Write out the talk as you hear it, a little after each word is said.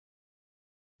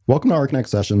Welcome to Archinect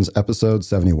Sessions, episode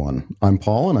 71. I'm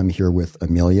Paul, and I'm here with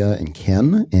Amelia and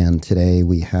Ken, and today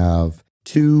we have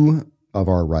two of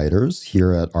our writers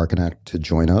here at Archinect to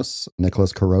join us,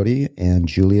 Nicholas Korody and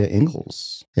Julia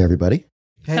Ingalls. Hey, everybody.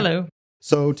 Hey. Hello.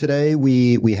 So today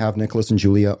we have Nicholas and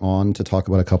Julia on to talk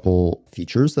about a couple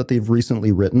features that they've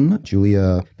recently written.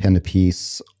 Julia penned a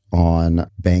piece on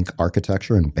bank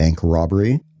architecture and bank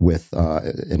robbery with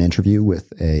an interview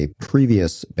with a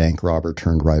previous bank robber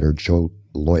turned writer, Joe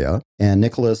Loya. And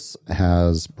Nicholas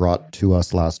has brought to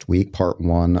us last week part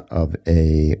one of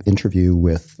a interview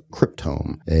with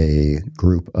Cryptome, a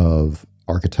group of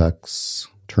architects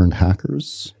turned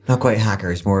hackers. Not quite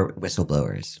hackers, more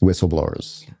whistleblowers.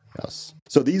 Whistleblowers, yes.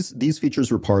 So these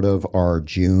features were part of our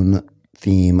June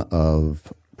theme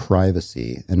of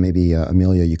privacy. And maybe,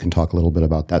 Amelia, you can talk a little bit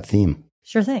about that theme.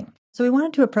 Sure thing. So we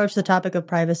wanted to approach the topic of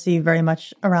privacy very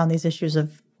much around these issues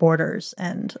of borders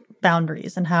and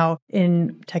boundaries, and how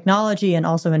in technology and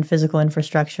also in physical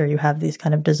infrastructure, you have these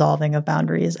kind of dissolving of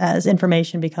boundaries as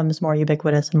information becomes more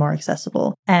ubiquitous and more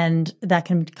accessible. And that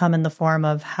can come in the form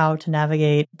of how to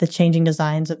navigate the changing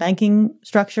designs of banking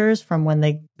structures from when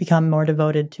they become more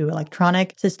devoted to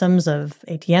electronic systems of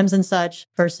ATMs and such,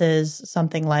 versus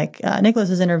something like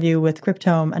Nicholas's interview with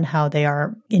Cryptome and how they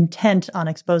are intent on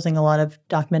exposing a lot of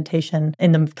documentation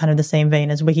in the kind of the same vein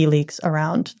as WikiLeaks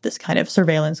around this kind of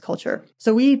surveillance culture.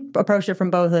 So we approach it from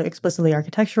both an explicitly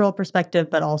architectural perspective,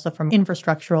 but also from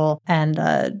infrastructural and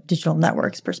digital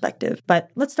networks perspective. But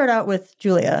let's start out with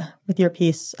Julia, with your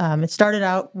piece. It started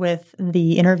out with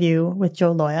the interview with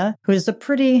Joe Loya, who is a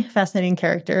pretty fascinating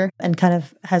character and kind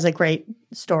of has a great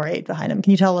story behind him.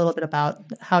 Can you tell a little bit about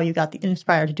how you got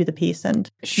inspired to do the piece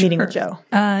and meeting with Joe?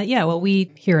 Well,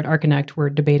 we here at Archinect were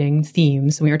debating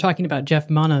themes. We were talking about Jeff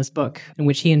Mana's book, in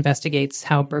which he investigates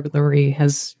how burglary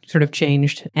has sort of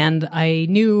changed. And I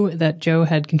knew that Joe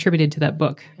had contributed to that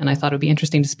book, and I thought it would be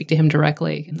interesting to speak to him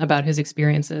directly about his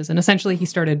experiences. And essentially, he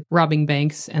started robbing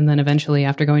banks, and then eventually,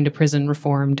 after going to prison,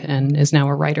 reformed and is now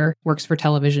a writer, works for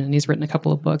television, and he's written a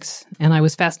couple of books. And I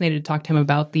was fascinated to talk to him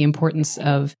about the importance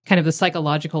of kind of the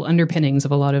psychological underpinnings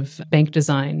of a lot of bank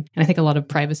design, and I think a lot of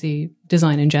privacy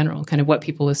design in general, kind of what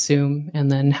people assume, and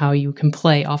then how you can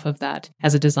play off of that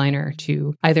as a designer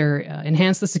to either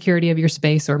enhance the security of your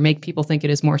space or make people think it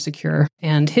is more secure.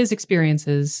 And his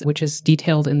experiences, which is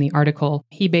detailed in the article,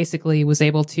 he basically was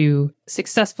able to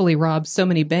successfully rob so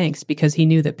many banks because he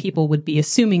knew that people would be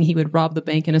assuming he would rob the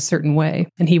bank in a certain way,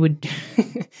 and he would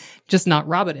just not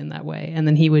rob it in that way. And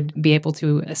then he would be able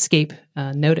to escape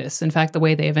notice. In fact, the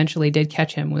way they eventually did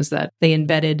catch him was that they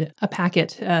embedded a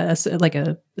packet, like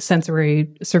a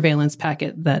sensory surveillance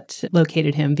packet that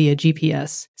located him via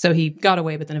GPS. So he got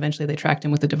away, but then eventually they tracked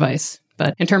him with the device.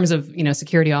 But in terms of,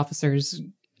 security officers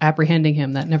apprehending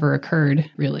him, that never occurred,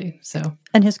 really. So,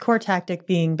 and his core tactic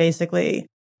being basically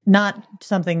not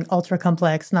something ultra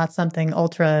complex, not something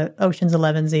ultra Ocean's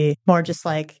 11-y, more just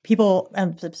like people,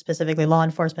 and specifically law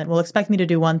enforcement, will expect me to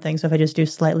do one thing. So if I just do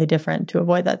slightly different to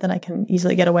avoid that, then I can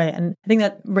easily get away. And I think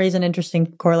that raised an interesting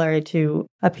corollary to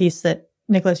a piece that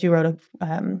Nicholas, you wrote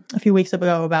a few weeks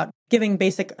ago about giving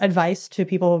basic advice to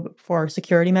people for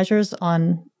security measures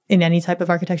in any type of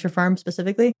architecture firm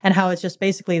specifically, and how it's just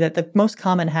basically that the most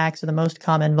common hacks or the most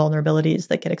common vulnerabilities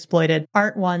that get exploited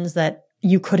aren't ones that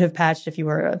you could have patched if you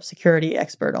were a security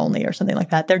expert only or something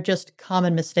like that. They're just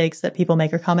common mistakes that people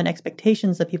make or common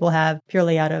expectations that people have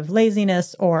purely out of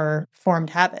laziness or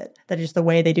formed habit. That is just the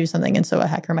way they do something. And so a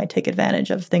hacker might take advantage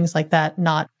of things like that,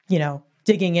 not,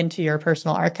 digging into your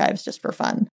personal archives just for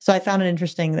fun. So I found it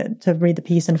interesting to read the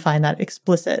piece and find that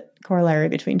explicit corollary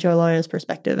between Joe Loya's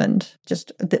perspective and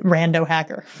just the rando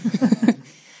hacker.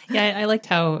 Yeah, I liked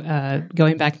how,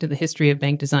 going back to the history of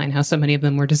bank design, how so many of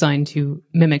them were designed to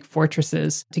mimic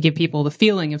fortresses to give people the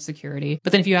feeling of security.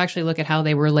 But then if you actually look at how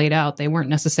they were laid out, they weren't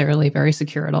necessarily very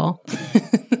secure at all.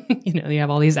 You have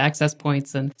all these access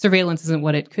points and surveillance isn't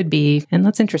what it could be. And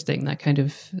that's interesting, that kind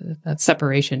of that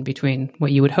separation between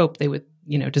what you would hope they would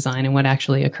design and what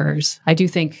actually occurs. I do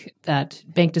think that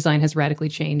bank design has radically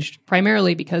changed,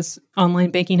 primarily because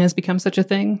online banking has become such a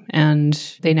thing, and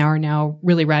they are now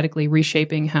really radically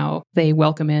reshaping how they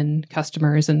welcome in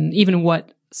customers and even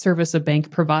what service a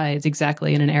bank provides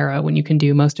exactly in an era when you can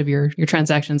do most of your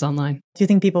transactions online. Do you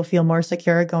think people feel more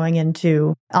secure going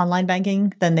into online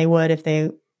banking than they would if they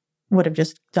would have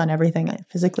just done everything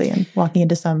physically and walking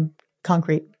into some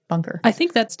concrete bunker? I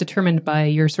think that's determined by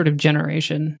your sort of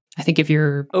generation. I think if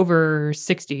you're over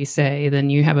 60, say, then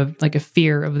you have a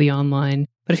fear of the online.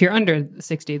 But if you're under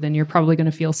 60, then you're probably going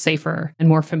to feel safer and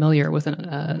more familiar with an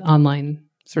online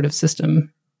sort of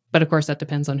system. But of course, that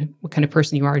depends on what kind of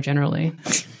person you are generally.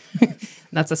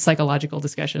 That's a psychological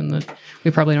discussion that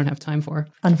we probably don't have time for.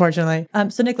 Unfortunately.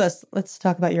 So Nicholas, let's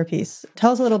talk about your piece.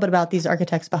 Tell us a little bit about these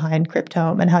architects behind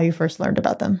Cryptome and how you first learned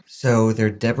about them. So they're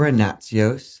Deborah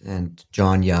Natsios and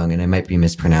John Young, and I might be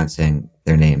mispronouncing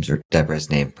their names, or Deborah's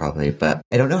name probably, but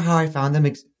I don't know how I found them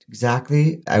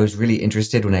exactly. I was really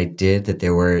interested when I did that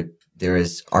there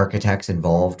is architects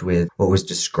involved with what was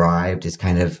described as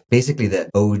kind of basically the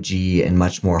OG and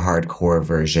much more hardcore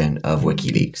version of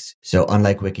WikiLeaks. So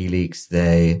unlike WikiLeaks,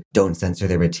 they don't censor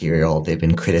their material. They've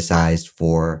been criticized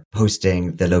for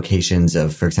posting the locations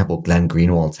of, for example, Glenn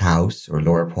Greenwald's house or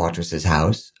Laura Poitras's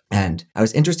house. And I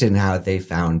was interested in how they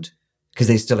found, because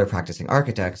they still are practicing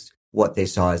architects, what they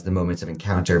saw as the moments of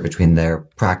encounter between their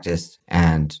practice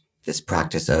and this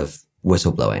practice of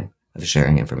whistleblowing, of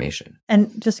sharing information.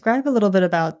 And describe a little bit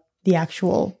about the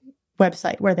actual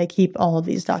website where they keep all of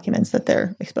these documents that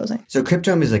they're exposing. So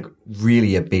Cryptome is like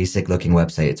really a basic looking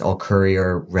website. It's all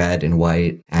Courier, red and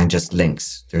white, and just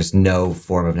links. There's no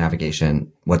form of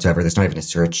navigation whatsoever. There's not even a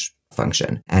search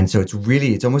function. And so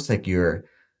it's almost like you're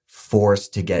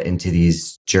forced to get into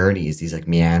these journeys, these like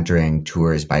meandering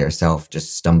tours by yourself,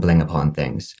 just stumbling upon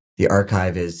things. The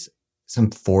archive is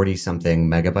some 40 something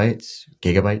gigabytes,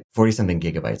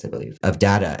 I believe, of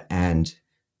data. And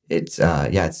it's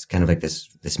kind of like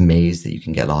this maze that you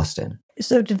can get lost in.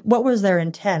 So what was their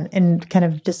intent in kind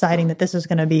of deciding that this is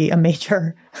going to be a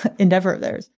major endeavor of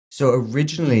theirs? So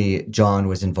originally, John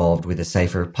was involved with the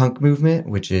cypherpunk movement,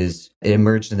 it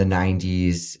emerged in the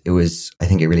 90s. I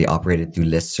think it really operated through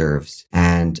listservs.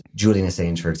 And Julian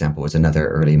Assange, for example, was another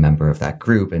early member of that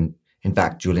group. And in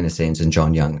fact, Julian Assange and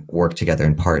John Young worked together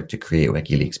in part to create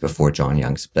WikiLeaks before John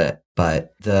Young split.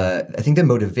 But I think the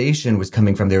motivation was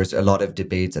coming from, there was a lot of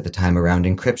debates at the time around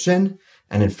encryption.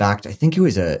 And in fact, I think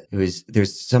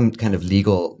there's some kind of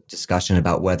legal discussion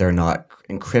about whether or not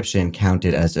encryption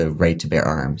counted as a right to bear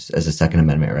arms, as a Second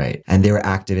Amendment right. And they were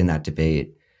active in that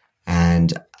debate.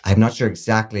 And I'm not sure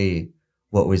exactly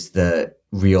what was the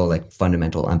real like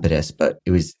fundamental impetus, but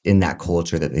it was in that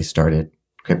culture that they started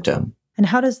Cryptome. And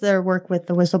how does their work with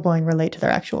the whistleblowing relate to their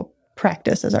actual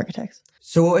practice as architects?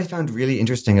 So what I found really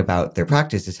interesting about their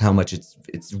practice is how much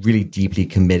it's really deeply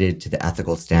committed to the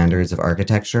ethical standards of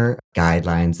architecture,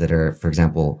 guidelines that are, for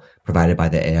example, provided by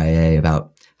the AIA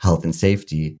about health and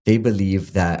safety. They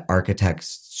believe that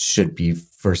architects should be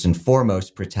first and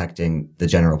foremost protecting the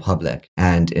general public.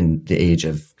 And in the age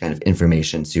of kind of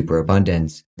information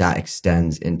superabundance, that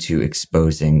extends into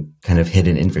exposing kind of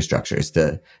hidden infrastructures,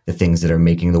 the things that are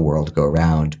making the world go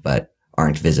round but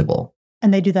aren't visible.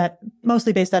 And they do that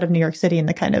mostly based out of New York City and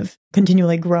the kind of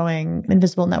continually growing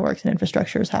invisible networks and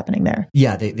infrastructures happening there.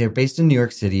 Yeah, they're based in New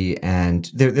York City, and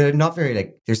they're not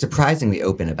very they're surprisingly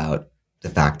open about the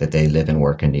fact that they live and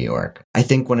work in New York. I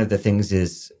think one of the things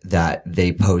is that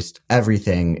they post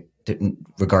everything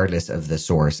regardless of the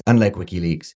source. Unlike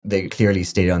WikiLeaks, they clearly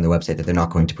stated on their website that they're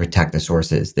not going to protect the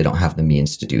sources. They don't have the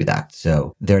means to do that.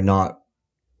 So they're not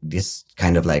this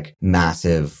kind of like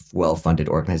massive, well-funded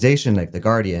organization like The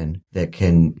Guardian that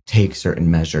can take certain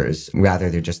measures.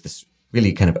 Rather, they're just this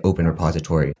really kind of open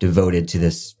repository devoted to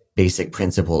this basic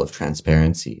principle of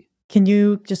transparency. Can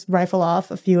you just rifle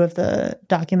off a few of the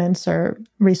documents or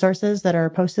resources that are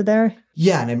posted there?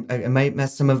 Yeah, and I might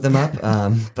mess some of them up,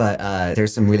 but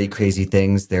there's some really crazy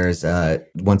things. There's,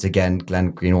 once again,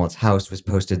 Glenn Greenwald's house was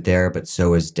posted there, but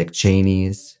so is Dick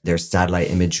Cheney's. There's satellite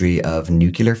imagery of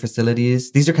nuclear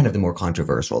facilities. These are kind of the more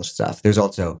controversial stuff. There's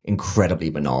also incredibly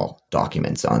banal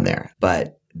documents on there,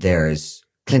 but there's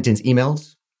Clinton's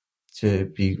emails, to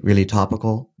be really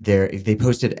topical. They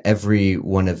posted every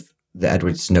one of the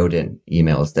Edward Snowden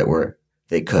emails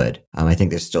they could. I think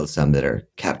there's still some that are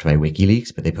kept by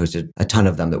WikiLeaks, but they posted a ton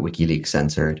of them that WikiLeaks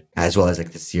censored, as well as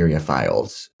like the Syria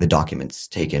files, the documents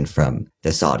taken from the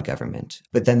Assad government.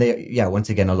 But then once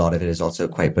again, a lot of it is also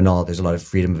quite banal. There's a lot of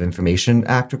Freedom of Information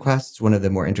Act requests. One of the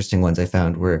more interesting ones I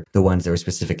found were the ones that were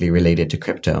specifically related to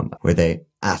Cryptome, where they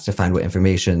asked to find what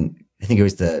information, I think it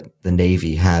was the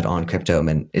Navy had on Cryptome,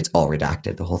 and it's all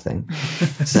redacted, the whole thing.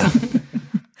 So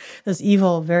those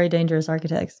evil, very dangerous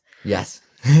architects. Yes.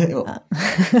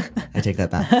 I take that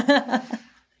back.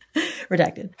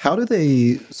 Redacted. How do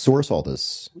they source all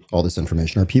this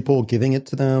information? Are people giving it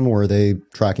to them, or are they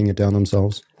tracking it down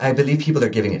themselves? I believe people are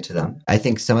giving it to them. I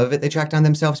think some of it they track down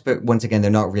themselves, but once again,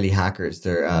 they're not really hackers.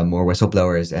 They're more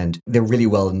whistleblowers, and they're really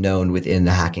well known within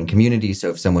the hacking community. So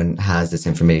if someone has this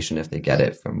information, if they get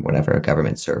it from whatever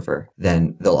government server,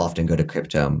 then they'll often go to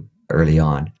Cryptome early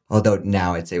on. Although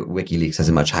now I'd say WikiLeaks has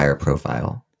a much higher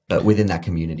profile. But within that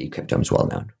community, Cryptome's well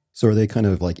known. So are they kind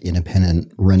of like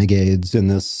independent renegades in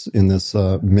this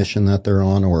mission that they're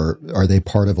on, or are they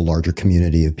part of a larger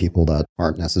community of people that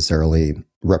aren't necessarily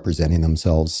representing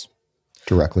themselves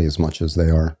directly as much as they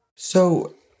are?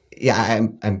 So, yeah,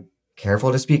 I'm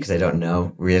careful to speak because I don't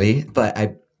know really, but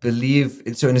I believe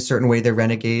so in a certain way they're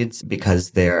renegades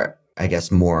because they're, I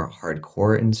guess, more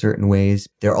hardcore in certain ways.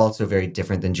 They're also very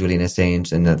different than Julian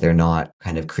Assange in that they're not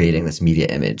kind of creating this media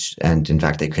image. And in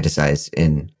fact, they criticize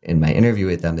in my interview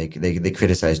with them, they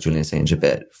criticize Julian Assange a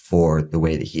bit for the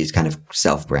way that he's kind of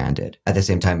self-branded. At the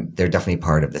same time, they're definitely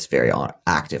part of this very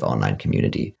active online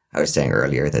community. I was saying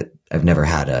earlier that I've never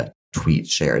had a tweet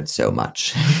shared so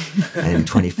much. And in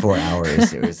 24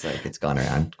 hours, it was like it's gone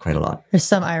around quite a lot. There's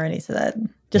some irony to that,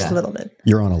 just a little bit.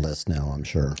 You're on a list now, I'm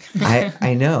sure.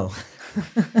 I know.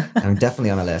 I'm definitely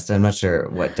on a list. I'm not sure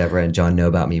what Deborah and John know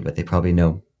about me, but they probably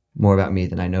know more about me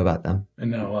than I know about them.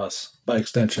 And now us, by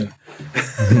extension.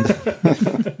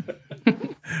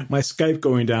 My Skype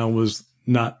going down was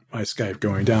not my Skype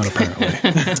going down, apparently.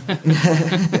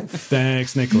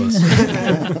 Thanks, Nicholas.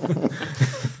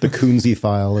 The Kunze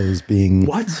file is being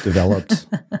developed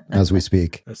as we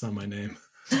speak. That's not my name.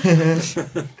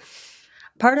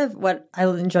 Part of what I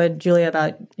enjoyed, Julia,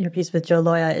 about your piece with Joe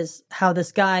Loya is how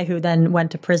this guy who then went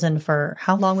to prison for,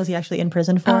 how long was he actually in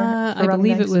prison for? I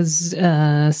believe it was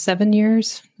 7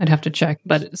 years. I'd have to check,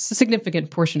 but it's a significant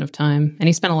portion of time. And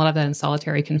he spent a lot of that in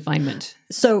solitary confinement.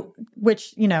 So,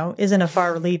 which, isn't a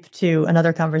far leap to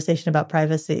another conversation about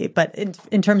privacy. But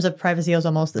in terms of privacy, it was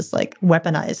almost this like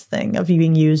weaponized thing of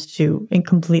being used to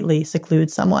completely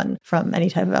seclude someone from any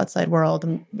type of outside world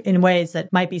in ways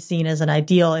that might be seen as an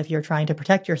ideal if you're trying to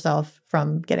protect yourself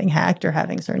from getting hacked or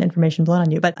having certain information blown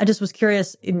on you. But I just was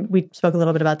curious, we spoke a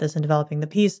little bit about this in developing the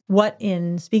piece. What,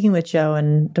 in speaking with Joe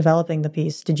and developing the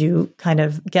piece, did you kind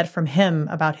of get from him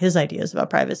about his ideas about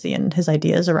privacy and his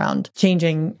ideas around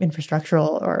changing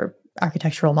infrastructural or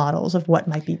architectural models of what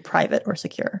might be private or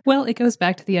secure? Well, it goes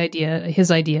back to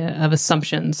his idea of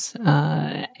assumptions.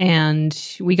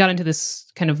 And we got into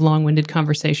this kind of long-winded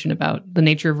conversation about the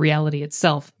nature of reality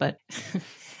itself, but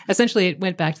essentially, it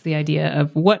went back to the idea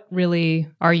of what really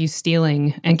are you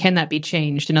stealing and can that be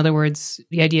changed? In other words,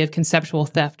 the idea of conceptual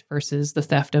theft versus the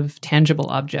theft of tangible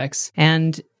objects.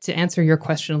 And to answer your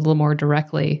question a little more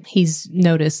directly, he's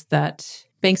noticed that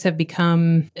banks have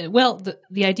become,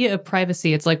 the idea of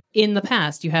privacy, it's like in the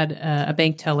past, you had a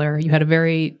bank teller, you had a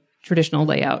very traditional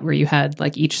layout where you had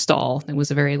like each stall. It was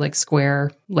a very like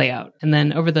square layout. And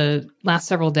then over the last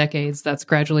several decades, that's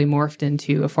gradually morphed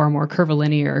into a far more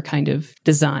curvilinear kind of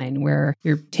design where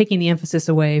you're taking the emphasis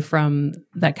away from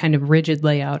that kind of rigid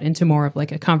layout into more of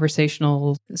like a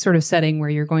conversational sort of setting where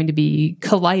you're going to be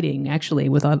colliding actually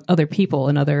with other people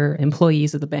and other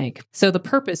employees of the bank. So the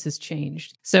purpose has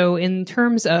changed. So in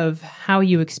terms of how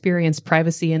you experience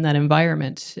privacy in that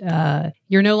environment,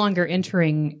 you're no longer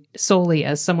entering solely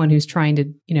as someone who's trying to,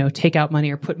 take out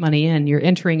money or put money in. You're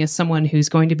entering as someone who's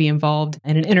going to be involved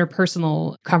in an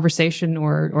interpersonal conversation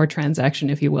or transaction,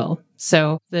 if you will.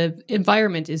 So the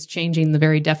environment is changing the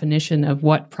very definition of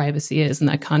what privacy is in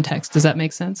that context. Does that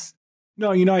make sense?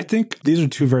 No, I think these are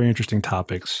two very interesting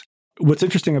topics. What's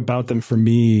interesting about them, for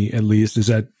me at least, is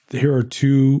that here are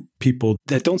two people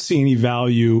that don't see any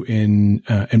value in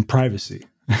privacy.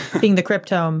 Being the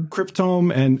cryptome.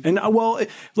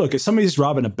 Look, if somebody's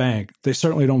robbing a bank, they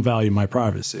certainly don't value my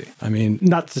privacy. I mean,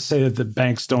 not to say that the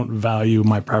banks don't value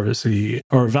my privacy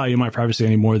or value my privacy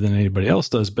any more than anybody else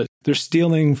does, but they're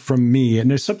stealing from me. And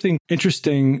there's something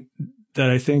interesting that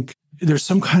I think there's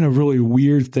some kind of really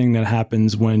weird thing that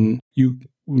happens when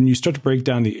you start to break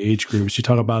down the age groups. You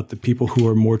talk about the people who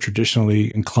are more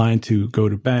traditionally inclined to go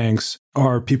to banks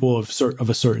are people of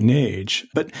a certain age,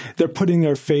 but they're putting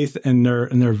their faith and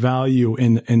their value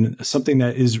in something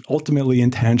that is ultimately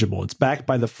intangible. It's backed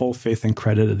by the full faith and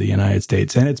credit of the United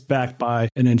States, and it's backed by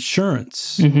an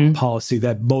insurance policy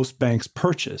that most banks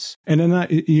purchase. And then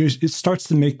it starts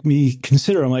to make me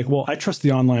consider, I'm like, well, I trust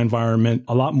the online environment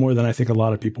a lot more than I think a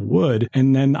lot of people would.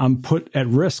 And then I'm put at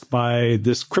risk by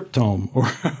this cryptome or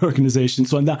organization.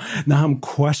 So now I'm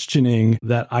questioning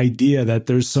that idea that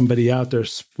there's somebody out there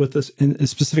with this in a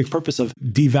specific purpose of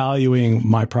devaluing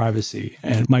my privacy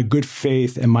and my good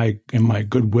faith and my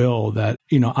goodwill that,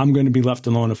 I'm going to be left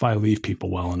alone if I leave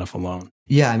people well enough alone.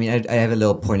 Yeah, I mean, I have a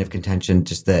little point of contention,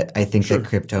 just that I think that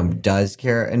Cryptome does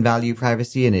care and value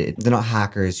privacy, and they're not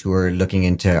hackers who are looking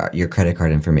into your credit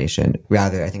card information.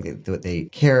 Rather, I think that what they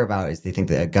care about is they think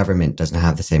that a government doesn't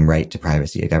have the same right to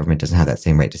privacy. A government doesn't have that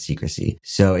same right to secrecy.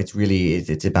 So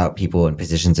it's about people in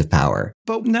positions of power.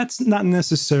 But that's not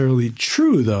necessarily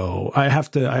true, though. I have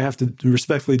to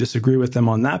respectfully disagree with them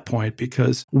on that point,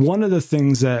 because one of the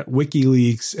things that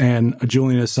WikiLeaks and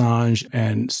Julian Assange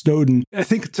and Snowden, I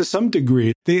think to some degree,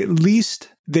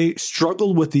 they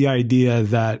struggled with the idea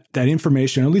that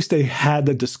information, at least they had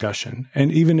the discussion.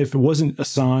 And even if it wasn't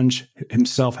Assange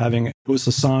himself having it, it was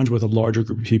Assange with a larger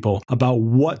group of people about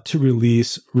what to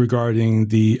release regarding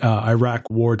the Iraq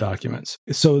war documents.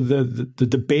 So the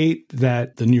debate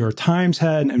that the New York Times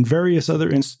had and various other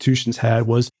institutions had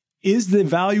was, is the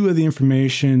value of the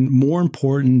information more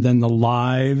important than the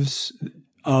lives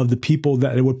of the people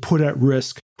that it would put at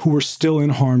risk who were still in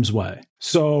harm's way?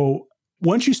 So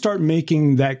once you start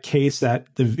making that case that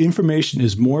the information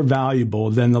is more valuable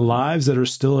than the lives that are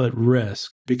still at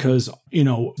risk, because,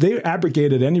 they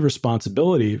abrogated any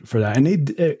responsibility for that.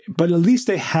 But at least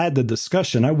they had the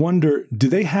discussion. I wonder, do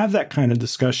they have that kind of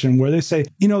discussion where they say,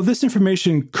 this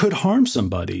information could harm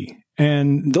somebody?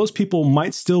 And those people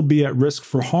might still be at risk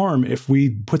for harm if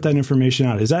we put that information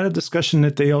out. Is that a discussion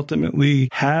that they ultimately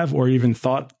have or even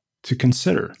thought to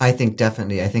consider? I think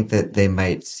definitely. I think that they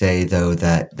might say, though,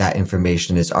 that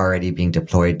information is already being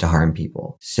deployed to harm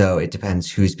people. So it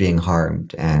depends who's being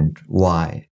harmed and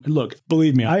why. Look,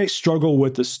 believe me, I struggle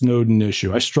with the Snowden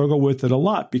issue. I struggle with it a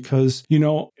lot because,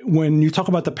 when you talk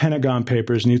about the Pentagon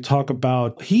Papers and you talk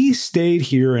about he stayed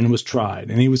here and was tried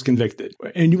and he was convicted,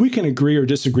 and we can agree or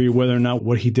disagree whether or not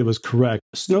what he did was correct.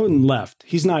 Snowden left.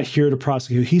 He's not here to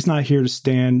prosecute. He's not here to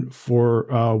stand for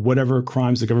whatever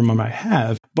crimes the government might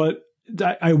have. But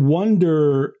I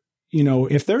wonder,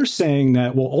 if they're saying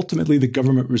that, well, ultimately the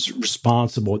government was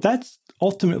responsible, that's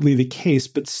ultimately the case,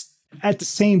 but at the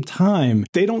same time,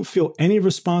 they don't feel any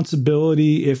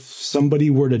responsibility if somebody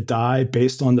were to die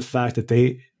based on the fact that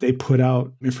they put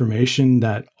out information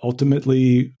that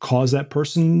ultimately caused that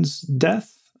person's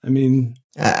death. I mean,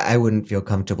 I wouldn't feel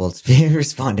comfortable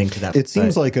responding to that. It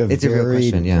seems like a real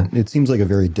question, yeah. It seems like a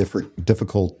very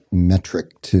difficult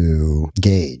metric to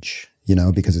gauge,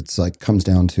 because it's comes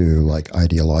down to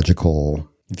ideological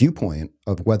viewpoint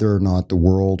of whether or not the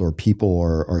world or people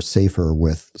are safer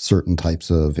with certain types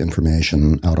of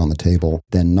information out on the table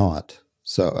than not.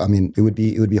 So, I mean, it would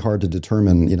be hard to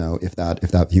determine, if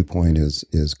that viewpoint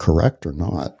is correct or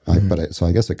not. So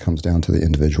I guess it comes down to the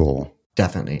individual.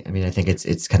 Definitely. I mean, I think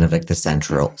it's kind of like the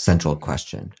central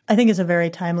question. I think it's a very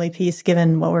timely piece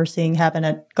given what we're seeing happen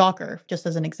at Gawker, just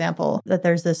as an example, that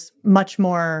there's this much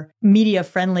more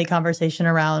media-friendly conversation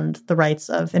around the rights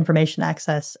of information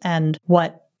access and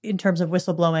what, in terms of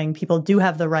whistleblowing, people do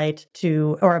have the right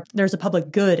to, or there's a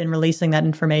public good in releasing that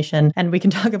information. And we can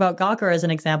talk about Gawker as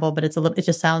an example, but it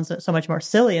just sounds so much more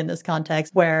silly in this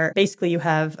context, where basically you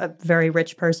have a very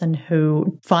rich person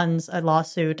who funds a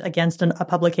lawsuit against a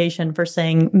publication for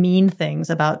saying mean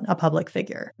things about a public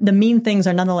figure. The mean things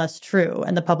are nonetheless true,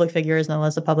 and the public figure is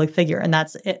nonetheless a public figure. And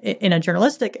that's, in a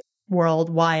journalistic world,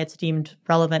 why it's deemed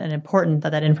relevant and important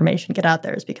that information get out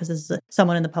there is because this is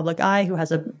someone in the public eye who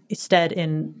has a stead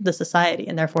in the society,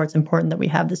 and therefore it's important that we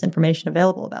have this information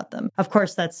available about them. Of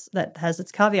course, that has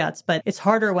its caveats, but it's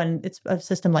harder when it's a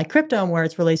system like Cryptome where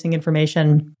it's releasing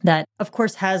information that, of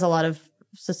course, has a lot of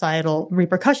societal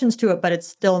repercussions to it, but it's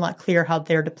still not clear how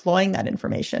they're deploying that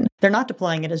information. They're not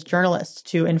deploying it as journalists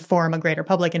to inform a greater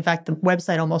public. In fact, the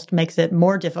website almost makes it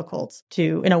more difficult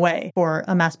in a way, for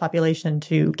a mass population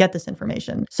to get this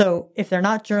information. So if they're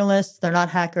not journalists, they're not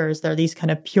hackers, they're these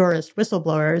kind of purist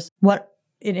whistleblowers,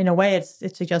 in a way,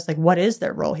 it suggests what is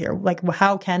their role here?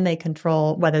 How can they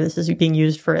control whether this is being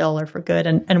used for ill or for good,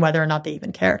 and whether or not they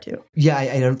even care to? Yeah,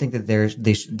 I don't think that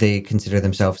they consider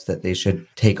themselves that they should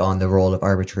take on the role of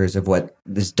arbiters of what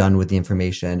is done with the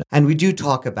information. And we do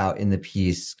talk about in the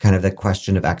piece kind of the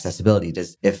question of accessibility.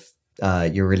 If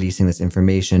you're releasing this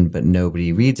information but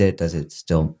nobody reads it, does it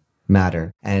still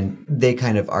matter? And they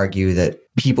kind of argue that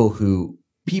people who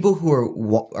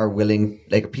are willing,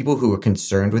 people who are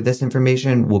concerned with this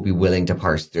information will be willing to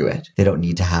parse through it. They don't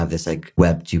need to have this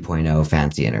Web 2.0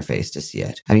 fancy interface to see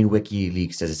it. I mean,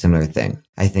 WikiLeaks does a similar thing.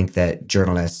 I think that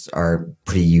journalists are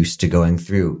pretty used to going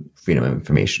through Freedom of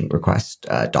Information request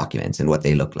documents and what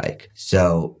they look like.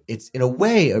 So it's in a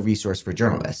way a resource for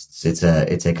journalists. It's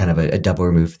a kind of a double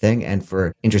removed thing, and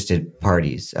for interested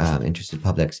parties, interested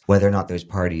publics, whether or not those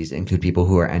parties include people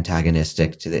who are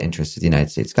antagonistic to the interests of the United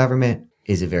States government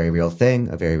is a very real thing,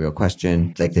 a very real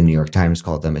question. Like the New York Times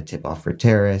called them a tip-off for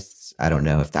terrorists. I don't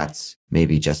know if that's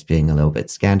maybe just being a little bit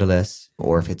scandalous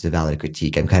or if it's a valid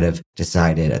critique. I'm kind of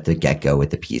decided at the get-go with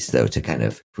the piece, though, to kind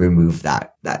of remove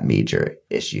that major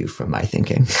issue from my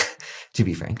thinking, to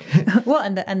be frank. Well,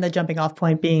 and the jumping off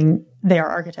point being they are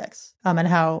architects, and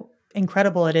how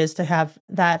incredible it is to have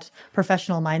that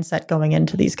professional mindset going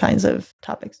into these kinds of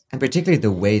topics. And particularly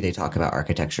the way they talk about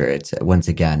architecture, it's once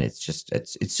again,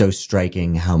 it's so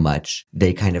striking how much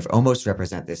they kind of almost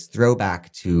represent this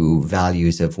throwback to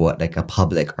values of what like a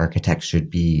public architect should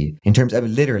be in terms of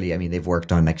literally, I mean, they've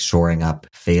worked on like shoring up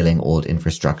failing old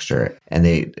infrastructure and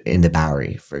they, in the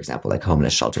Bowery, for example, like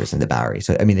homeless shelters in the Bowery.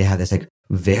 So, I mean, they have this like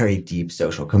very deep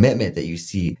social commitment that you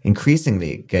see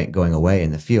increasingly going away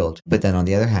in the field. But then on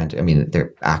the other hand, I mean,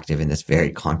 they're active in this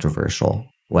very controversial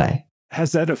way.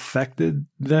 Has that affected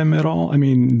them at all? I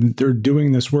mean, they're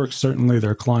doing this work. Certainly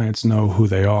their clients know who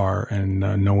they are and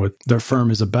know what their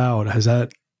firm is about. Has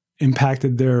that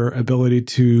impacted their ability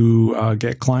to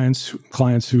get clients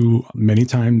who many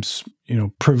times,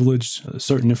 privilege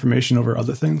certain information over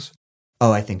other things?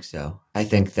 Oh, I think so. I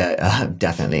think that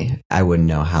definitely. I wouldn't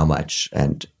know how much,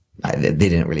 and they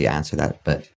didn't really answer that,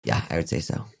 but yeah, I would say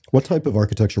so. What type of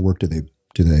architecture work do they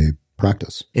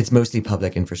practice? It's mostly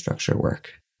public infrastructure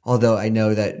work. Although I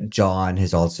know that John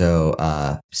has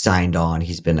also signed on.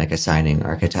 He's been like a signing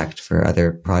architect for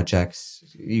other projects.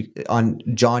 On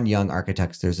John Young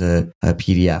Architects, there's a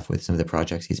PDF with some of the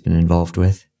projects he's been involved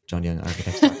with.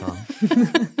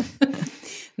 JohnYoungArchitects.com.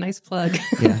 Nice plug.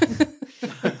 Yeah.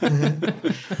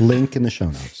 Link in the show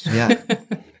notes. Yeah.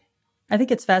 I think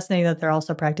it's fascinating that they're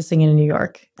also practicing in New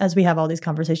York as we have all these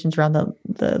conversations around the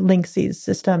Linksys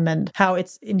system and how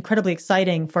it's incredibly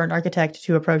exciting for an architect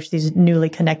to approach these newly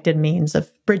connected means of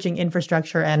bridging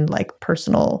infrastructure and like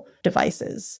personal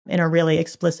devices in a really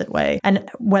explicit way. And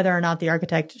whether or not the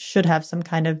architect should have some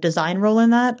kind of design role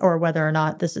in that, or whether or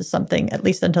not this is something, at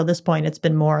least until this point, it's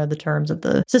been more the terms of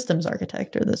the systems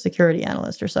architect or the security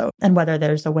analyst or so, and whether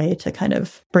there's a way to kind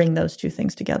of bring those two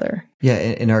things together. Yeah,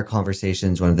 in our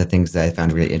conversations, one of the things that I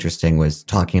found really interesting was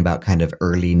talking about kind of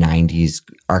early 90s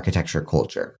architecture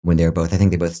culture when they were both, I think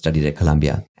they both studied at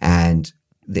Columbia, and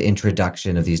the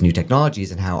introduction of these new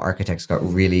technologies and how architects got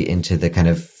really into the kind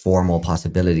of formal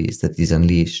possibilities that these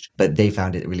unleashed. But they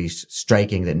found it really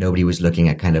striking that nobody was looking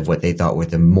at kind of what they thought were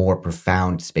the more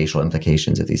profound spatial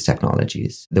implications of these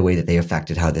technologies, the way that they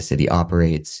affected how the city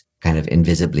operates, kind of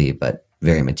invisibly, but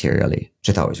very materially, which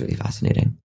I thought was really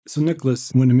fascinating. So,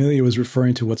 Nicholas, when Amelia was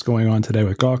referring to what's going on today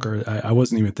with Gawker, I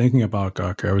wasn't even thinking about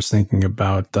Gawker. I was thinking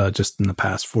about just in the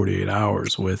past 48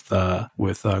 hours with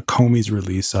Comey's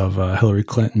release of Hillary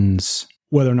Clinton's,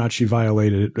 whether or not she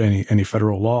violated any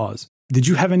federal laws. Did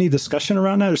you have any discussion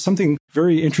around that? There's something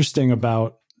very interesting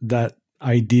about that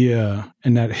idea,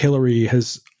 and that Hillary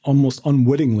has almost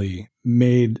unwittingly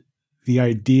made the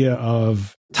idea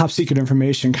of top secret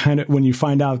information kind of, when you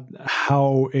find out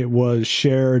how it was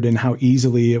shared and how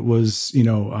easily it was,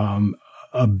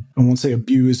 I won't say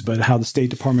abused, but how the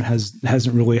State Department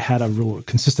hasn't really had a real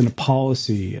consistent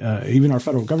policy. Even our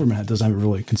federal government doesn't have a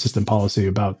really consistent policy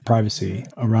about privacy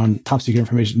around top secret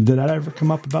information. Did that ever come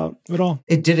up about at all?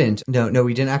 It didn't. No,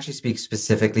 we didn't actually speak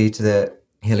specifically to the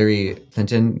Hillary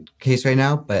Clinton case right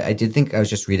now, but I did think I was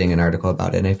just reading an article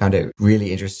about it, and I found it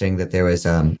really interesting that there was,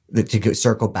 to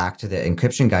circle back to the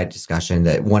encryption guide discussion,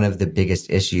 that one of the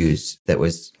biggest issues that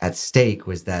was at stake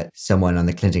was that someone on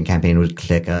the Clinton campaign would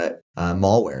click a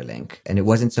malware link. And it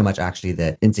wasn't so much actually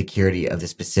the insecurity of the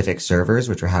specific servers,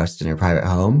 which were housed in her private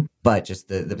home, but just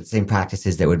the same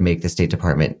practices that would make the State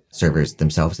Department servers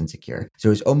themselves insecure.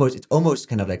 So it's almost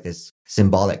kind of like this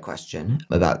symbolic question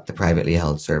about the privately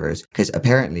held servers, because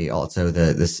apparently also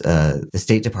the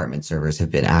State Department servers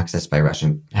have been accessed by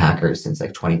Russian hackers since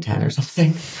like 2010 or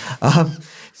something.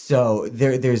 So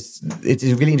it's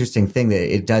a really interesting thing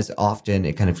that it does often,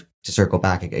 it kind of, to circle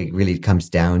back, it really comes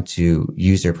down to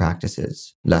user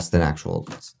practices less than actual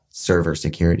server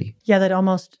security. Yeah, that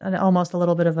almost a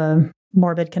little bit of a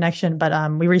morbid connection, but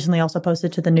we recently also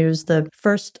posted to the news the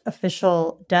first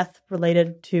official death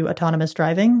related to autonomous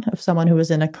driving of someone who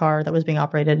was in a car that was being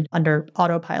operated under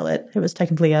autopilot. It was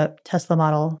technically a Tesla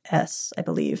Model S, I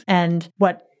believe. And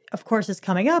what of course is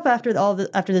coming up after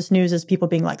this news is people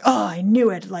being like, oh, I knew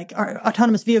it. Like, our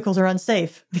autonomous vehicles are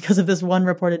unsafe because of this one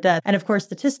reported death. And of course,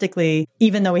 statistically,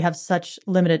 even though we have such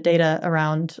limited data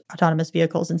around autonomous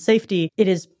vehicles and safety, it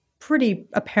is pretty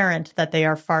apparent that they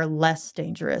are far less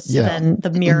dangerous than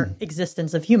the mere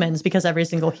existence of humans, because every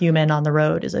single human on the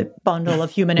road is a bundle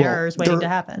of human errors waiting to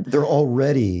happen. They're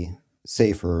already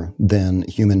safer than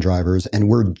human drivers.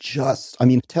 And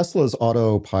Tesla's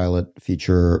autopilot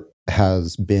feature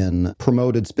has been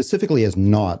promoted specifically as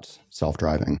not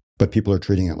self-driving, but people are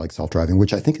treating it like self-driving,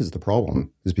 which I think is the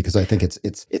problem, is because I think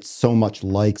it's so much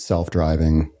like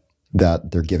self-driving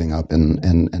that they're giving up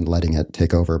and letting it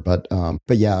take over. But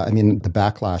yeah, I mean, the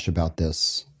backlash about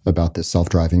this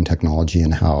self-driving technology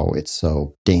and how it's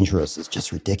so dangerous is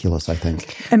just ridiculous, I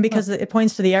think. And because it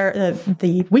points to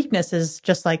the weakness is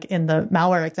just like in the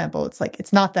malware example. It's like,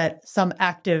 it's not that some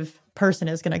active person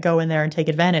is going to go in there and take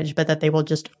advantage, but that they will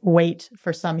just wait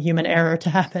for some human error to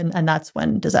happen. And that's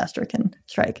when disaster can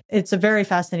strike. It's a very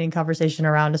fascinating conversation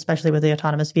around, especially with the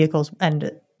autonomous vehicles,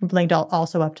 and linked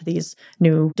also up to these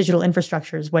new digital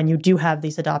infrastructures when you do have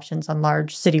these adoptions on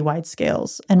large citywide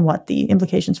scales and what the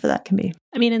implications for that can be.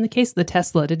 I mean, in the case of the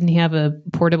Tesla, didn't he have a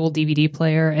portable DVD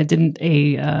player, and didn't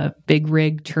a big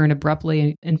rig turn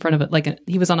abruptly in front of it? Like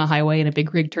he was on a highway and a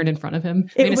big rig turned in front of him.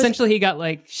 I mean, essentially he got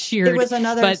like sheared. It was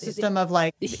another system of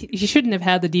like... He shouldn't have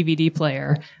had the DVD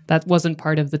player. That wasn't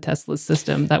part of the Tesla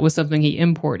system. That was something he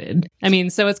imported. I mean,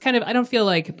 so it's kind of, I feel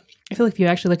like if you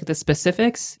actually look at the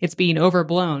specifics, it's being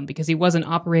overblown because he wasn't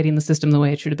operating the system the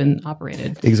way it should have been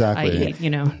operated. Exactly.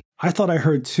 I thought I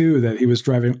heard too that he was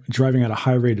driving at a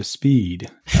high rate of speed,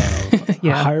 a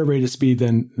higher rate of speed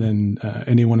than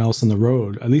anyone else on the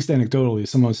road. At least anecdotally,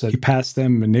 someone said he passed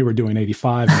them and they were doing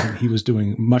 85 and he was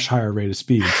doing much higher rate of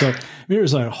speed. So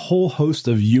there's a whole host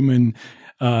of human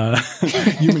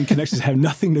connections have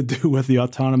nothing to do with the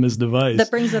autonomous device.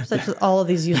 That brings up all of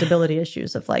these usability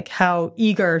issues of like how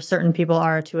eager certain people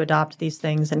are to adopt these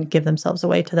things and give themselves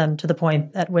away to them, to the point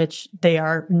at which they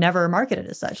are never marketed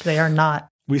as such. They are not.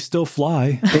 We still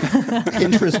fly.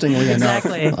 Interestingly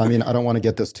Exactly. enough, I mean, I don't want to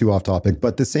get this too off topic,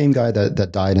 but the same guy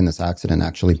that died in this accident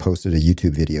actually posted a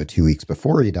YouTube video 2 weeks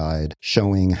before he died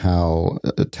showing how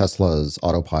Tesla's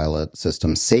autopilot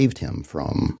system saved him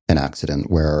from an accident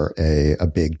where a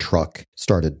big truck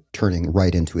started turning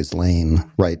right into his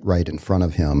lane, right in front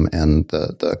of him, and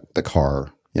the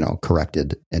car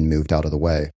corrected and moved out of the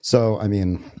way. So, I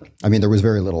mean, there was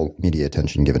very little media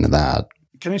attention given to that.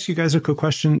 Can I ask you guys a quick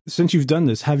question? Since you've done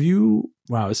this,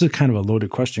 wow, this is kind of a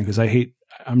loaded question because I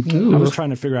was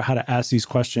trying to figure out how to ask these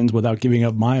questions without giving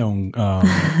up my own.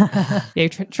 You're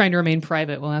trying to remain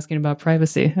private while asking about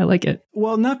privacy. I like it.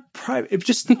 Well, not private. It's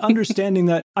just understanding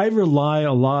that I rely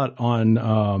a lot on,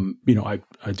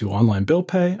 I do online bill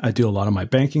pay. I do a lot of my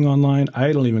banking online.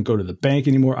 I don't even go to the bank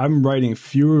anymore. I'm writing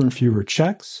fewer and fewer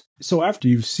checks. So after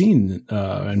you've seen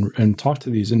and talked to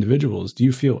these individuals, do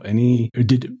you feel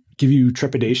did give you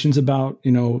trepidations about,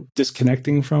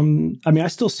 disconnecting from, I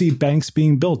still see banks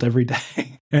being built every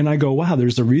day. And I go, wow,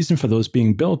 there's a reason for those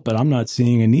being built, but I'm not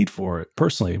seeing a need for it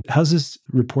personally. How's this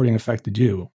reporting affected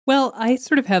you? Well, I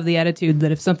sort of have the attitude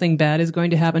that if something bad is going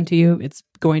to happen to you, it's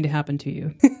going to happen to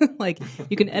you. Like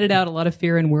you can edit out a lot of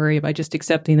fear and worry by just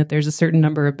accepting that there's a certain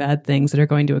number of bad things that are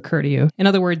going to occur to you. In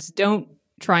other words, don't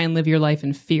try and live your life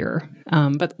in fear.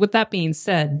 But with that being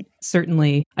said,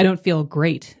 certainly I don't feel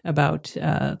great about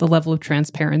the level of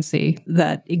transparency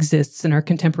that exists in our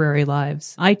contemporary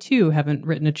lives. I too haven't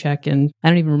written a check in, I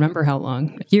don't even remember how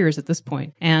long, years at this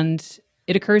point. And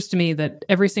it occurs to me that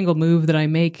every single move that I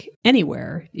make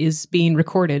anywhere is being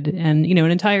recorded. And,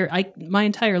 my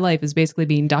entire life is basically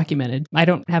being documented. I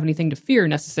don't have anything to fear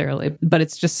necessarily, but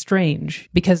it's just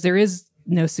strange because there is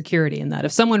no security in that.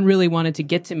 If someone really wanted to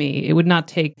get to me, it would not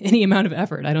take any amount of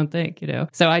effort, I don't think,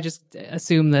 So I just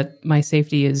assume that my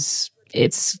safety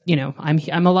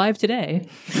I'm alive today.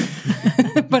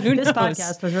 But who knows? This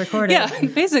podcast was recorded. Yeah,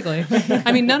 basically.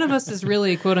 None of us is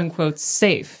really quote unquote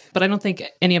safe, but I don't think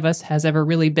any of us has ever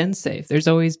really been safe. There's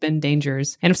always been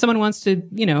dangers. And if someone wants to,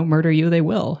 murder you, they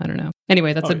will. I don't know.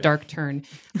 Anyway, that's a dark turn.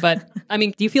 But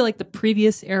do you feel like the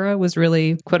previous era was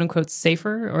really quote unquote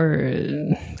safer, or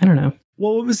I don't know?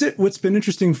 Well, what's been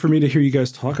interesting for me to hear you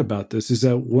guys talk about this is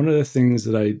that one of the things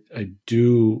that I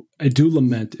do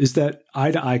lament is that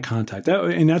eye-to-eye contact.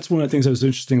 And that's one of the things that was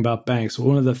interesting about banks.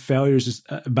 One of the failures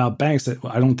about banks that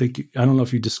I don't know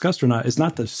if you discussed or not, is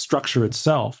not the structure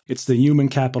itself. It's the human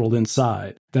capital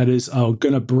inside that is going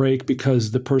to break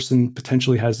because the person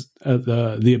potentially has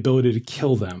the ability to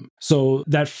kill them. So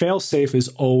that fail-safe is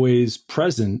always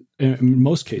present in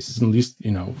most cases, at least,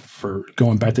 for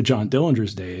going back to John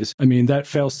Dillinger's days. That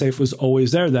fail-safe was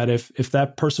always there, that if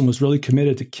that person was really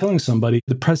committed to killing somebody,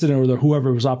 the president or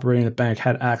whoever was operating the bank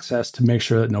had access to make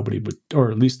sure that nobody would, or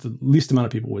at least the least amount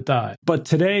of people would die. But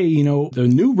today, the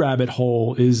new rabbit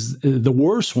hole is the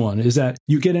worst one, is that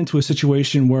you get into a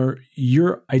situation where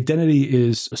your identity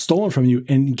is stolen from you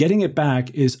and getting it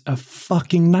back is a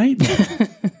fucking nightmare.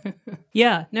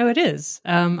 Yeah, no, it is.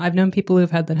 I've known people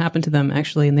who've had that happen to them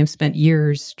actually, and they've spent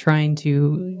years trying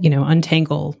to,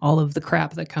 untangle all of the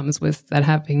crap that comes with that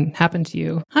having happened to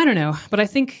you. I don't know, but I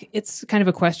think it's kind of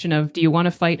a question of, do you want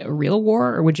to fight a real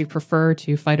war or would you prefer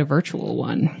to fight a virtual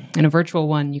one? In a virtual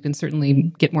one, you can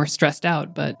certainly get more stressed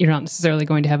out, but you're not necessarily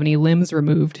going to have any limbs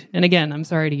removed. And again, I'm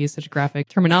sorry to use such graphic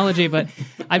terminology, but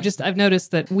I've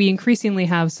noticed that we increasingly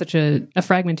have such a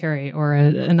fragmentary or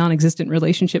a non-existent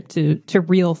relationship to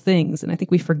real things. And I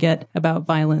think we forget about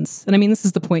violence. And I mean, this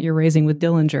is the point you're raising with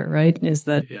Dillinger, right? Is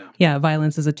that,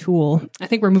 violence is a tool. I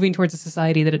think we're moving towards a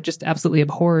society that it just absolutely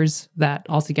abhors that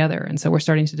altogether. And so we're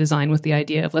starting to design with the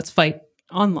idea of let's fight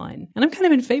online. And I'm kind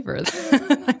of in favor of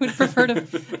that. I would prefer to,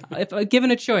 if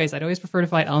given a choice, I'd always prefer to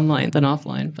fight online than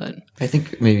offline. But I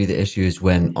think maybe the issue is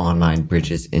when online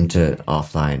bridges into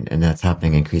offline, and that's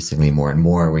happening increasingly more and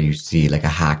more, where you see like a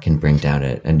hack can bring down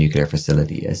a nuclear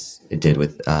facility, as it did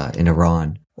with in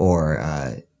Iran,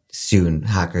 or soon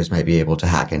hackers might be able to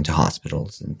hack into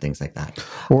hospitals and things like that.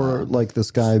 Or like this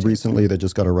guy recently that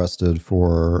just got arrested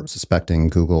for suspecting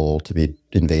Google to be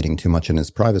invading too much in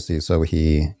his privacy. So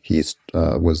he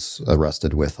was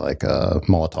arrested with like a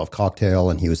Molotov cocktail,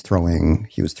 and he was throwing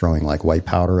like white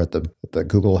powder at the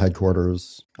Google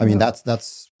headquarters. I mean, that's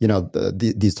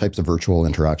these types of virtual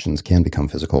interactions can become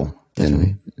physical.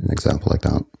 Definitely. In an example like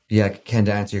that. Yeah, Ken,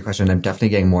 to answer your question, I'm definitely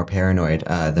getting more paranoid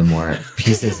the more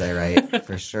pieces I write,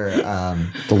 for sure.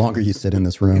 The longer you sit in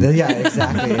this room. Yeah,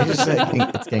 exactly.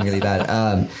 It's getting really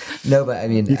bad. No, but I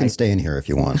mean... You can stay in here if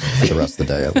you want for the rest of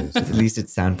the day, at least. At least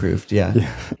it's soundproofed, yeah.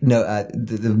 No,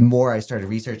 the more I started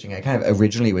researching, I kind of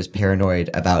originally was paranoid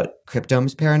about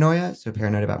Cryptome's paranoia, so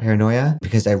paranoid about paranoia,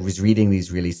 because I was reading these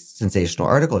really sensational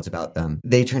articles about them.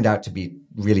 They turned out to be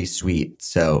really sweet,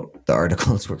 so the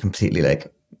articles were completely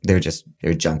like... They're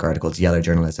junk articles, yellow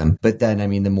journalism. But then, I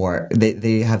mean, the more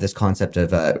they have this concept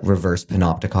of reverse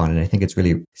panopticon, and I think it's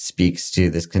really speaks to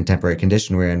this contemporary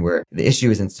condition we're in, where the issue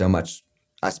isn't so much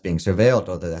us being surveilled,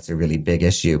 although that's a really big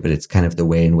issue, but it's kind of the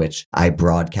way in which I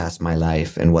broadcast my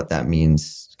life and what that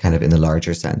means kind of in the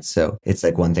larger sense. So it's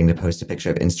like one thing to post a picture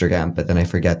of Instagram, but then I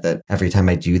forget that every time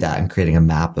I do that, I'm creating a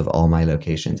map of all my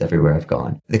locations everywhere I've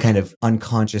gone. The kind of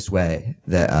unconscious way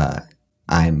that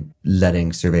I'm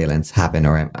letting surveillance happen,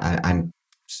 or I'm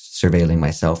surveilling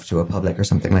myself to a public or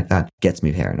something like that, gets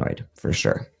me paranoid, for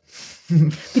sure.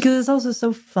 Because it's also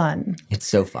so fun. It's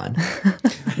so fun.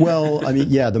 Well, I mean,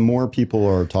 yeah, the more people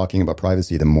are talking about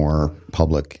privacy, the more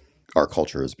public our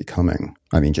culture is becoming.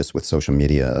 I mean, just with social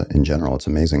media in general, it's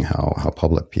amazing how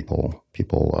public people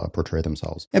portray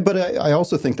themselves. But I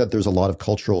also think that there's a lot of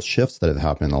cultural shifts that have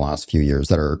happened in the last few years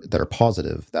that are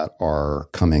positive, that are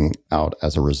coming out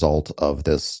as a result of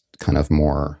this kind of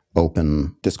more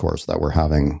open discourse that we're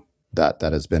having, that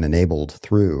has been enabled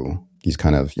through these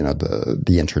kind of,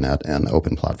 the internet and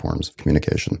open platforms of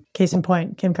communication. Case in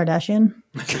point, Kim Kardashian.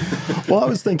 Well, I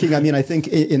was thinking, I think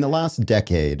in the last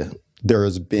decade, there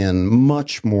has been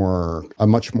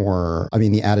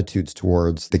the attitudes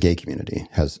towards the gay community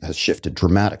has shifted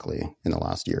dramatically in the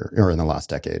last year or in the last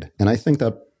decade. And I think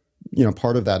that,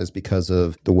 part of that is because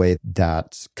of the way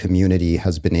that community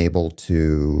has been able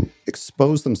to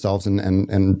expose themselves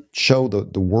and show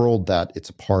the world that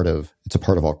it's a part of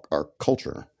our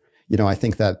culture. I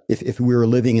think that if we were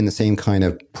living in the same kind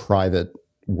of private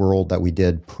world that we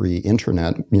did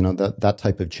pre-internet, that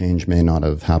type of change may not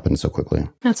have happened so quickly.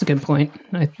 That's a good point.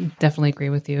 I definitely agree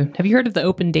with you. Have you heard of the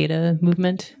open data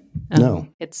movement? No.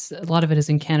 A lot of it is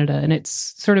in Canada, and it's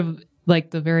sort of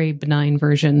like the very benign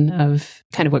version of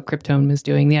kind of what Cryptome is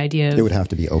doing. The idea of... It would have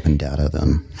to be open data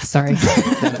then. Sorry. in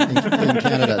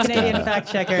Canada, it's Canadian data.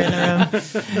 fact checker in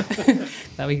the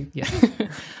room.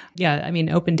 Yeah, I mean,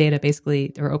 open data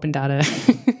basically, or open data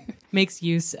makes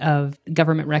use of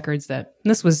government records that,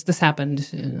 this happened,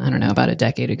 I don't know, about a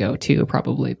decade ago too,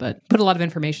 probably, but put a lot of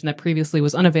information that previously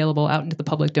was unavailable out into the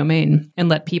public domain and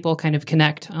let people kind of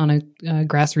connect on a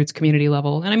grassroots community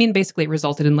level. And I mean, basically it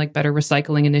resulted in like better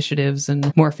recycling initiatives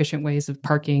and more efficient ways of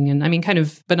parking. And I mean, kind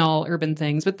of banal urban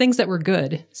things, but things that were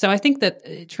good. So I think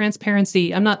that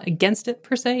transparency, I'm not against it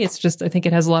per se. It's just, I think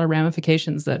it has a lot of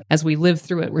ramifications that as we live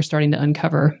through it, we're starting to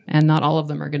uncover, and not all of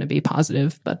them are going to be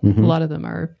positive, but a lot of them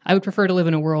are. I would prefer to live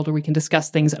in a world where we can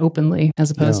discuss things openly as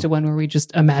opposed to one where we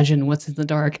just imagine what's in the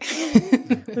dark.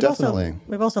 Definitely.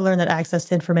 We've also learned that access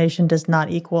to information does not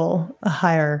equal a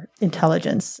higher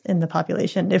intelligence in the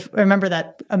population. Remember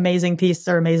that amazing piece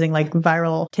or amazing like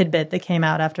viral tidbit that came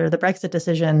out after the Brexit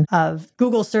decision of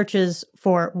Google searches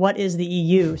for what is the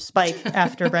EU spike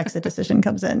after Brexit decision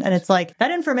comes in. And it's like that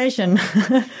information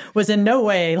was in no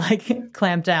way like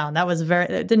clamped down.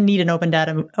 It didn't need an open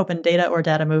data or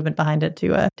data movement behind it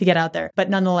to get out there. But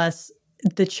nonetheless,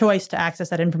 the choice to access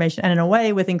that information. And in a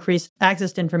way, with increased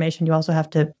access to information, you also have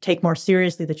to take more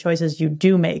seriously the choices you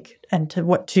do make and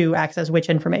to access which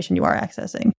information you are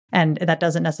accessing. And that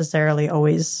doesn't necessarily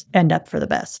always end up for the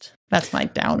best. That's my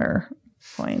downer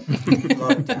point.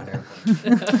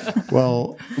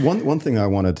 Well, one thing I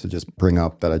wanted to just bring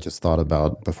up that I just thought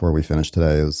about before we finish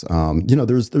today is,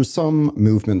 there's some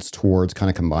movements towards kind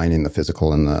of combining the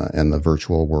physical and the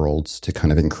virtual worlds to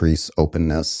kind of increase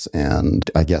openness and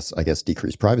I guess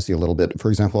decrease privacy a little bit. For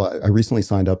example, I recently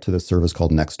signed up to this service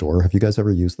called Nextdoor. Have you guys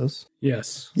ever used this?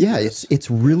 Yes. Yeah,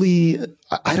 it's really,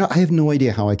 I have no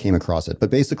idea how I came across it, but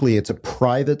basically it's a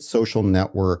private social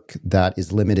network that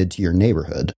is limited to your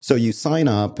neighborhood. So you sign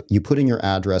up, you put in your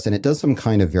address, and it does some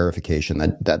kind of verification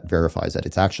that verifies that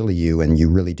it's actually you and you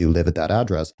really do live at that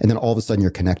address. And then all of a sudden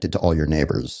you're connected to all your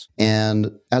neighbors.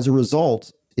 And as a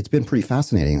result, it's been pretty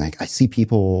fascinating. Like I see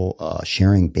people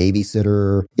sharing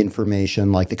babysitter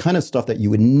information, like the kind of stuff that you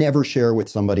would never share with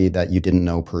somebody that you didn't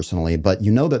know personally, but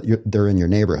you know that they're in your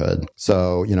neighborhood.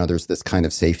 So, there's this kind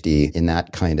of safety in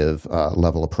that kind of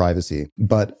level of privacy.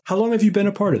 But how long have you been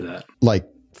a part of that? Like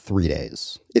 3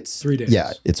 days. It's 3 days.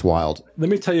 Yeah, it's wild. Let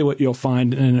me tell you what you'll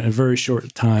find in a very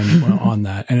short time on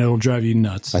that, and it'll drive you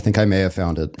nuts. I think I may have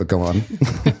found it, but go on.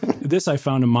 This I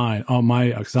found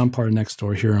because I'm part of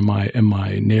Nextdoor here in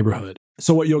my neighborhood.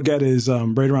 So what you'll get is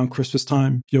right around Christmas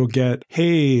time, you'll get,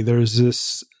 hey, there's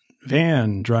this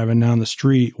van driving down the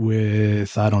street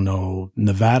with, I don't know,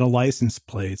 Nevada license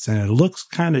plates, and it looks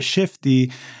kind of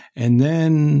shifty, and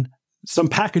then some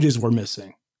packages were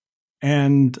missing.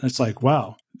 And it's like,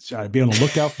 wow, should I be on the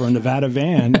lookout for a Nevada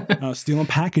van stealing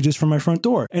packages from my front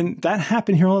door? And that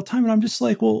happened here all the time. And I'm just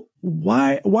like, well,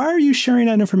 why are you sharing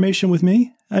that information with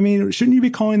me? I mean, shouldn't you be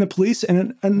calling the police?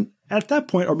 And at that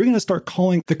point, are we going to start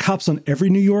calling the cops on every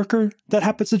New Yorker that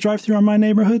happens to drive through my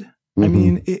neighborhood? Mm-hmm. I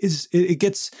mean,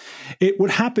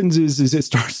 what happens is it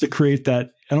starts to create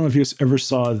that. I don't know if you ever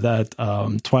saw that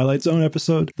Twilight Zone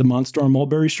episode, The Monster on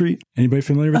Mulberry Street. Anybody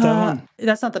familiar with that one?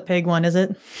 That's not the pig one, is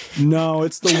it? No,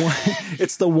 it's the one.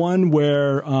 It's the one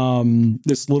where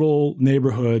this little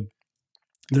neighborhood.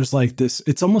 There's like this.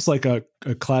 It's almost like a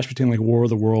clash between like War of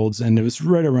the Worlds, and it was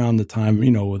right around the time,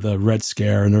 with the Red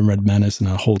Scare and the Red Menace and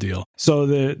that whole deal. So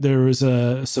there was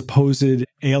a supposed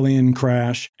alien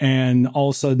crash, and all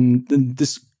of a sudden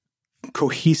this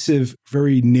cohesive,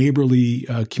 very neighborly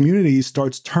community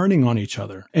starts turning on each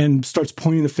other and starts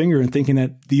pointing the finger and thinking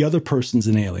that the other person's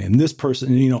an alien. This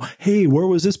person, hey, where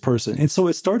was this person? And so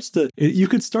you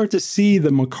could start to see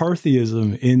the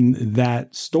McCarthyism in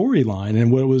that storyline.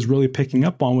 And what it was really picking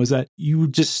up on was that you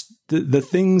just, the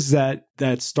things that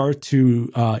start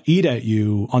to eat at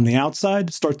you on the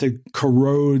outside start to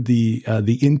corrode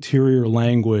the interior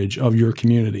language of your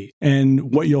community.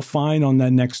 And what you'll find on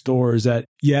that Nextdoor is that,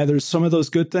 yeah, there's some of those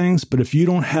good things, but if you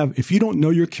don't know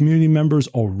your community members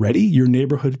already, your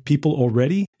neighborhood people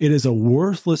already, it is a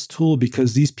worthless tool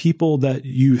because these people that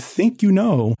you think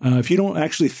if you don't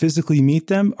actually physically meet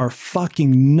them, are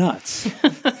fucking nuts.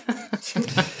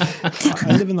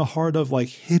 I live in the heart of like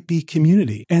hippie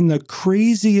community, and the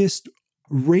craziest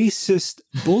racist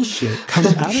bullshit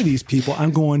comes out of these people.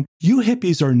 I'm going, you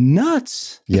hippies are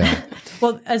nuts. Yeah.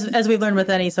 Well, as we've learned with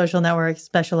any social network,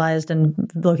 specialized and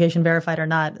location verified or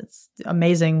not, it's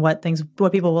amazing what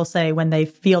people will say when they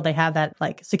feel they have that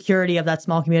like security of that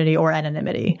small community or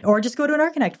anonymity, or just go to an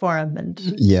Archinect forum and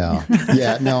yeah.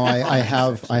 No, I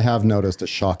have noticed a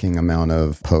shocking amount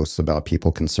of posts about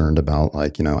people concerned about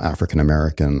like, African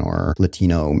American or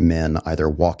Latino men either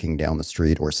walking down the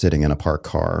street or sitting in a parked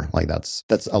car. Like that's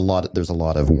a lot. There's a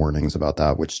lot of warnings about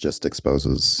that, which just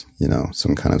exposes,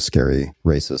 some kind of scary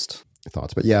racist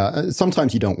thoughts. But yeah,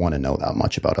 sometimes you don't want to know that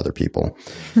much about other people.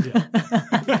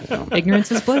 Yeah.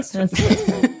 Ignorance is bliss.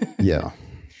 Yeah.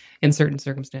 In certain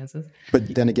circumstances.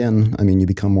 But then again, I mean, you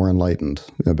become more enlightened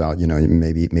about,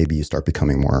 maybe you start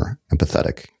becoming more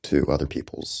empathetic to other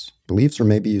people's beliefs, or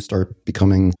maybe you start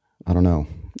becoming, I don't know,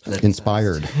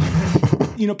 inspired.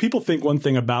 People think one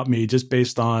thing about me just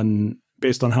based on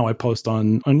how I post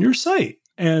on your site.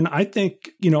 And I think,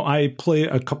 I play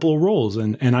a couple of roles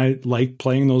and I like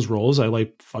playing those roles. I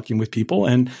like fucking with people.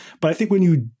 But I think when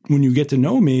you get to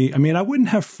know me, I mean, I wouldn't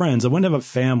have friends. I wouldn't have a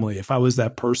family if I was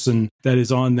that person that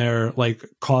is on there, like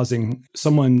causing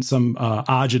someone some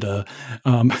agita.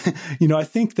 I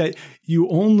think that you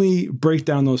only break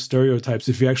down those stereotypes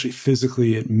if you actually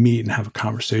physically meet and have a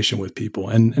conversation with people.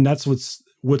 And that's what's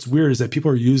weird is that people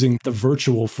are using the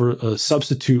virtual for a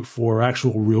substitute for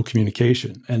actual real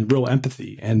communication and real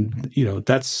empathy. And,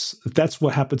 that's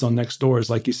what happens on Nextdoor is,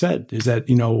 like you said, is that,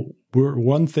 we're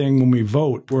one thing when we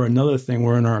vote, we're another thing,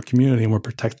 we're in our community and we're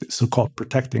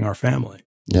protecting our family.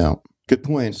 Yeah. Good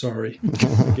point. Sorry.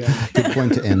 Good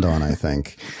point to end on, I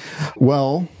think.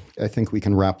 Well, I think we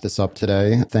can wrap this up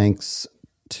today. Thanks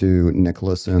to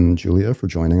Nicholas and Julia for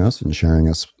joining us and sharing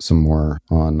us some more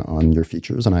on your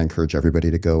features. And I encourage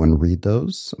everybody to go and read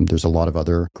those. There's a lot of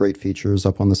other great features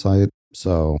up on the site.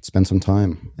 So spend some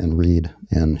time and read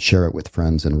and share it with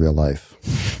friends in real life.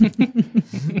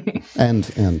 and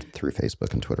through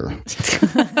Facebook and Twitter.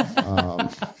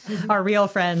 Our real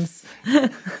friends.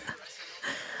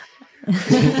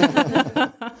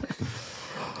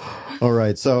 All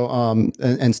right. So,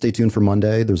 and stay tuned for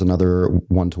Monday. There's another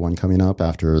one-to-one coming up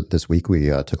after this week. We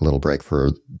took a little break for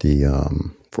the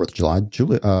 4th of July.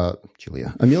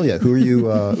 Julia, Amelia, who are you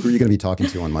going to be talking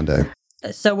to on Monday?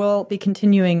 So we'll be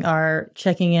continuing our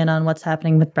checking in on what's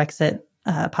happening with Brexit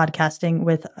podcasting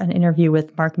with an interview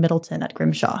with Mark Middleton at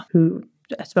Grimshaw, who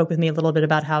spoke with me a little bit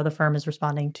about how the firm is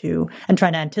responding to and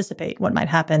trying to anticipate what might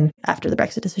happen after the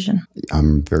Brexit decision.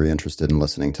 I'm very interested in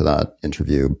listening to that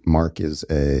interview. Mark is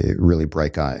a really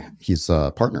bright guy. He's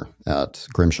a partner at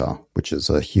Grimshaw, which is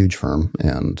a huge firm,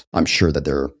 and I'm sure that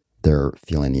they're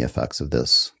feeling the effects of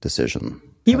this decision.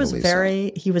 He was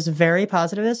very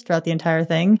positivist throughout the entire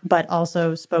thing, but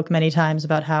also spoke many times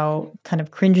about how kind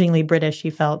of cringingly British he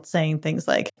felt, saying things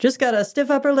like, just got a stiff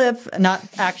upper lip, not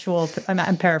actual,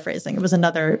 I'm paraphrasing. It was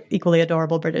another equally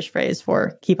adorable British phrase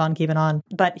for keep on keeping on.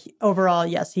 But overall,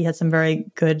 yes, he had some very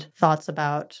good thoughts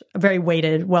about, very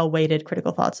well-weighted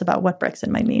critical thoughts about what Brexit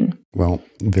might mean. Well,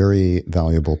 very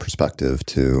valuable perspective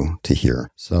to hear.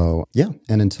 So yeah,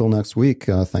 and until next week,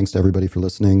 thanks to everybody for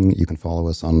listening. You can follow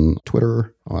us on Twitter,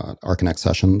 Archinect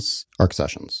Sessions, Arc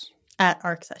Sessions. At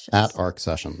Arc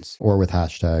Sessions, or with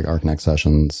hashtag Archinect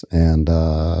Sessions, and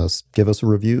give us a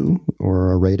review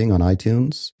or a rating on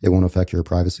iTunes. It won't affect your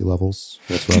privacy levels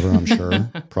whatsoever, I'm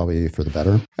sure. Probably for the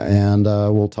better. And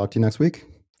we'll talk to you next week.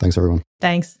 Thanks, everyone.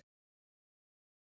 Thanks.